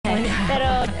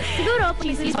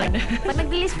pag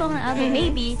nag-release po ng album,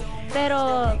 maybe.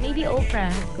 Pero maybe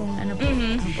Oprah, kung ano po.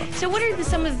 So what are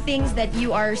some of the things that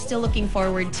you are still looking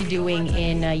forward to doing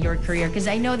in your career? Because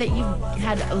I know that you've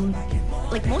had,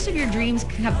 like, most of your dreams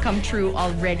have come true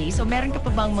already. So meron ka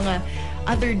pa bang mga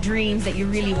other dreams that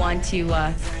you really want to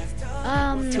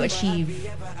achieve?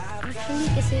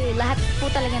 Actually, kasi lahat po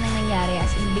talaga nang nangyari,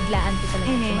 as in biglaan po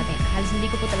talaga sumating. Halos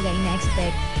hindi ko po talaga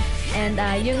ina-expect. And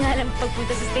yung nga lang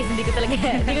pagpunta sa States, hindi ko talaga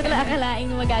akalaing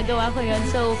magagawa ko yun.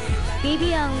 So,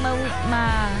 maybe ang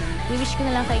wish ko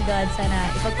na lang kay God, sana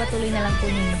ipagpatuloy na lang po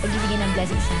yung pagbibigay ng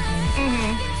blessing sa akin.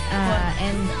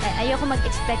 And ayoko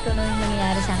mag-expect kung ano yung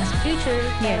mangyayari sa akin sa future,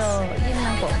 pero yun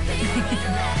lang po.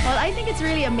 Well, I think it's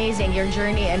really amazing, your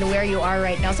journey and where you are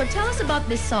right now. So tell us about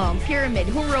this song,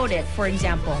 Pyramid. Who wrote it, for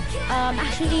example?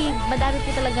 Actually, madami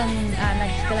po talagang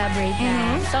nag-collaborate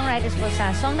na songwriters po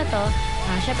sa song na to.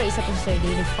 Siyempre, isa po si Sir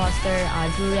David Foster,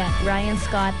 Ryan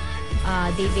Scott,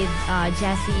 David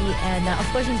Jassy, and of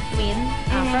course yung Twin.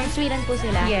 From Sweden po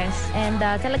sila. Yes. And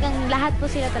talagang lahat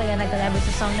po sila talaga nag-collaborate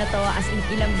sa song na to. As in,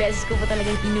 ilang beses ko po talaga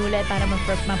inulit para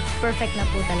ma-perfect na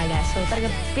po talaga. So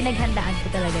talagang pinaghandaan po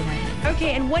talaga namin.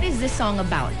 Okay, and what is this song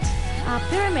about?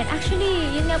 Pyramid. Actually,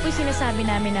 yun nga po yung sinasabi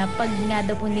namin na pag nga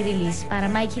daw po ni-release, para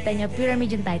makikita nyo,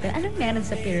 Pyramid yung title. Anong meron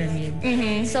sa Pyramid?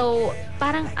 So,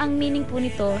 parang ang meaning po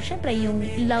nito, syempre yung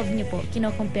love nyo po,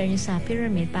 kino-compare nyo sa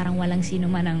Pyramid. Parang walang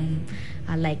sino man ang,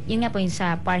 like, yun nga po yung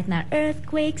sa part na,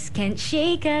 earthquakes can't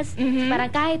shake us.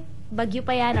 Parang kahit bagyo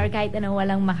pa yan or kahit ano,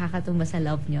 walang makakatumba sa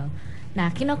love nyo. Na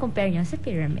kino-compare nyo sa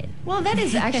Pyramid. Well, that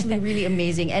is actually really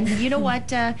amazing. And you know what?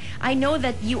 I know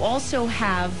that you also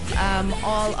have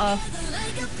all of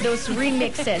those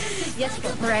remixes. Yes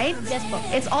po. Right? Yes po.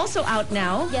 It's also out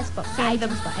now. Yes po. Sa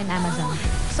iTunes po and Amazon.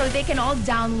 So they can all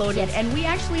download it. And we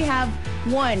actually have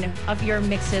one of your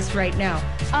mixes right now.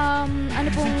 Ano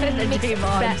pong mix?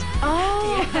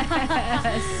 Oh!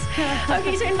 Yes.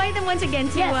 Okay, so invite them once again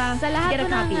to sa lahat get a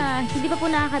copy. Hindi pa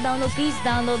po nakaka-download, please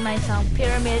download my song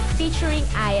Pyramid featuring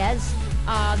Ayaz,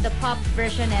 the pop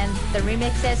version and the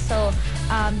remixes. So,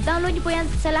 download niyo po yan.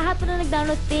 Sa lahat po na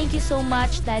nag-download, thank you so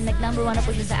much dahil nag-number 1 na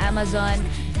po siya sa Amazon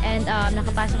and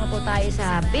nakapasok na po tayo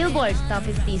sa Billboard Top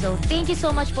 50. So, thank you so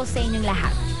much po sa inyong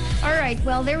lahat. All right,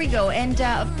 well, there we go. And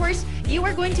of course, you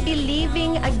are going to be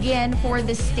leaving again for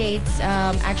the States.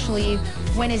 Actually,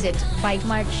 when is it? By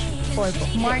March 4 po.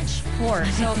 March 4.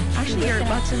 So actually, you're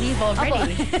about to leave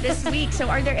already this week. So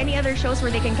are there any other shows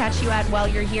where they can catch you at while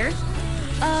you're here?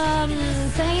 Sa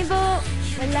ngayon po,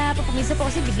 wala po. Minsan po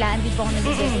kasi biglaan din po ako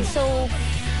nag-busy. So,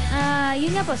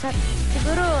 yun nga po.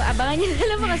 Siguro, abangan nyo na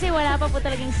lang po kasi wala pa po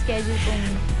talagang schedule kung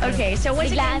okay, so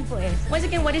once again,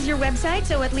 what is your website?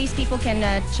 So at least people can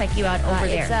check you out over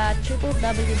there. It's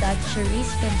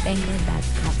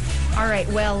www.charicefempenco.com. All right,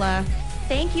 well,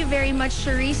 thank you very much,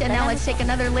 Charice. And now let's take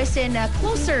another listen,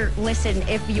 closer listen,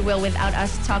 if you will, without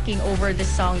us talking over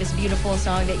this song, this beautiful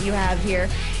song that you have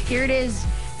here. Here it is,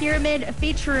 Pyramid,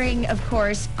 featuring, of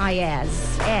course, Ayaz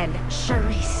and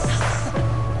Charice.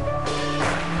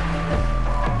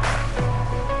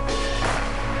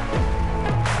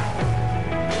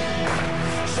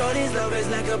 Shorty's love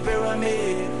is like a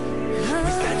pyramid.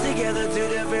 We stand together to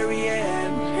the very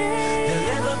end.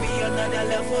 There'll never be another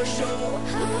love for sure.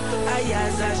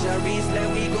 Ayaz and Charice, let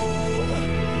we go.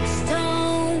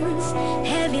 Stones,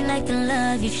 heavy like the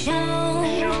love you've shown.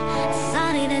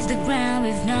 Solid as the ground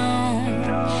we've known.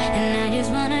 And I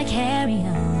just wanna carry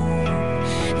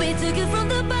on. We took it from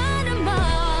the bottom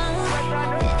up.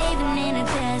 Even in a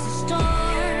desert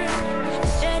storm,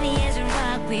 sturdy as a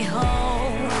rock we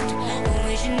hold.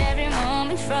 Wishing every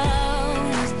moment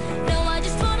froze. No, I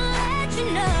just wanna let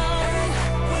you know.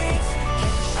 Earthquakes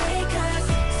can shake us,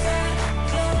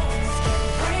 cyclones can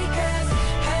break us,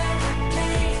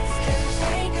 hurricanes can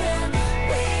take us.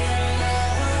 We are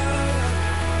love.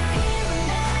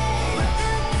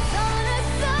 On a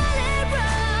solid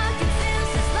rock, it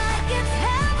feels just like it's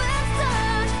heaven's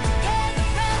touch. Together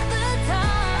at the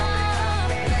top,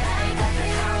 like a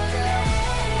pyramid.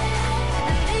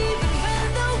 And even when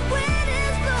the wind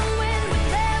is blowing, we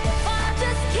never fall,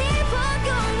 just keep on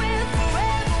going.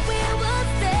 Forever we will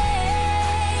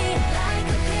stay like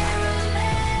a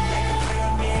pyramid.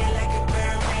 Like a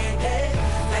pyramid,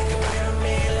 like a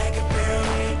pyramid, like a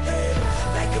pyramid,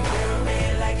 like a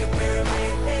pyramid, like a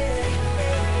pyramid.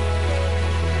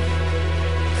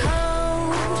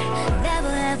 Cold,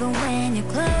 never ever when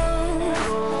you're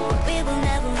close. We will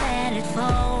never let it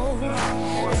fold.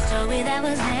 A story that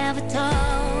was never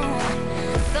told.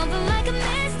 Something like a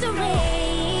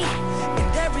mystery.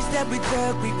 And every step we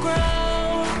took, we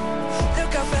grow.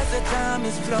 Look how fast the time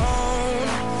has flown.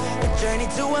 journey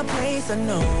to a place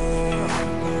unknown.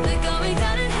 We're going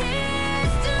down in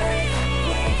history.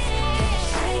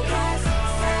 Shake us,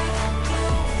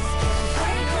 cyclones can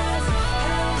break us.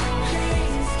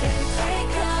 Hurricanes can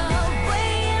take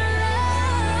away your love.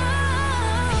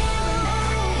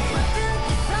 But the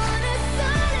sun is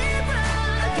solid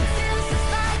rock. It feels just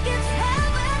like it's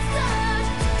heaven's touch.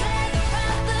 Together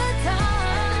at the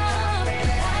top,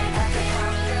 like a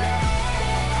pyramid.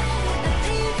 And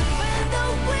even when the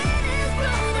wind is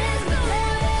blowing, we'll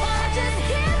never fall. Just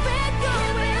keep it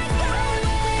going.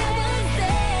 We will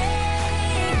stay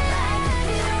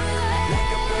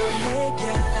like a pyramid. Like a pyramid,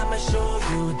 girl, I'ma show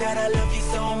you that I love you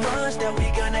so much that we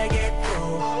gonna get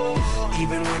through.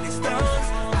 Even when it storms,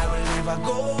 I will never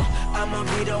go. I'ma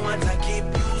be the one to keep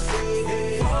you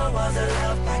safe. 4 walls of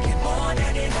love, packing more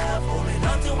than enough. Holding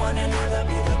on to one another,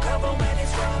 be the cover when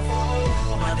it's rough.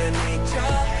 Mother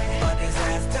Nature, a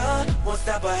disaster, won't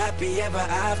stop a happy ever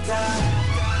after.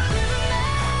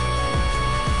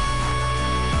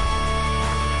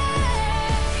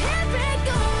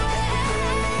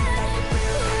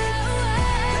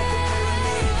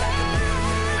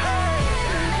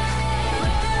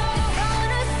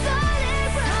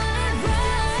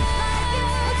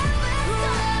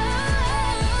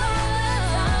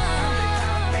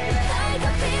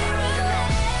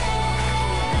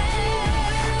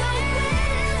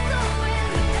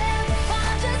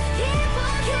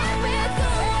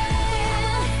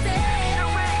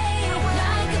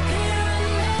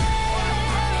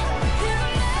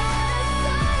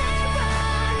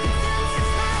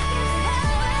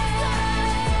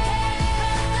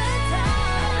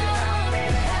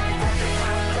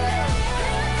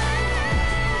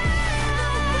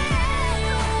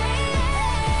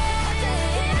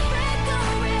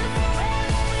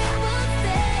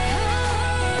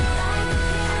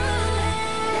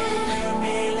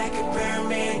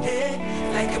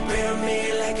 Like a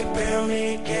pyramid, like a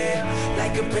pyramid, yeah.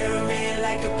 Like a pyramid,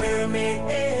 like a pyramid,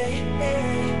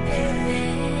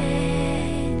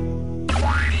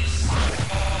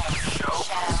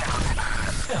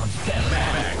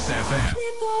 Max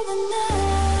FM.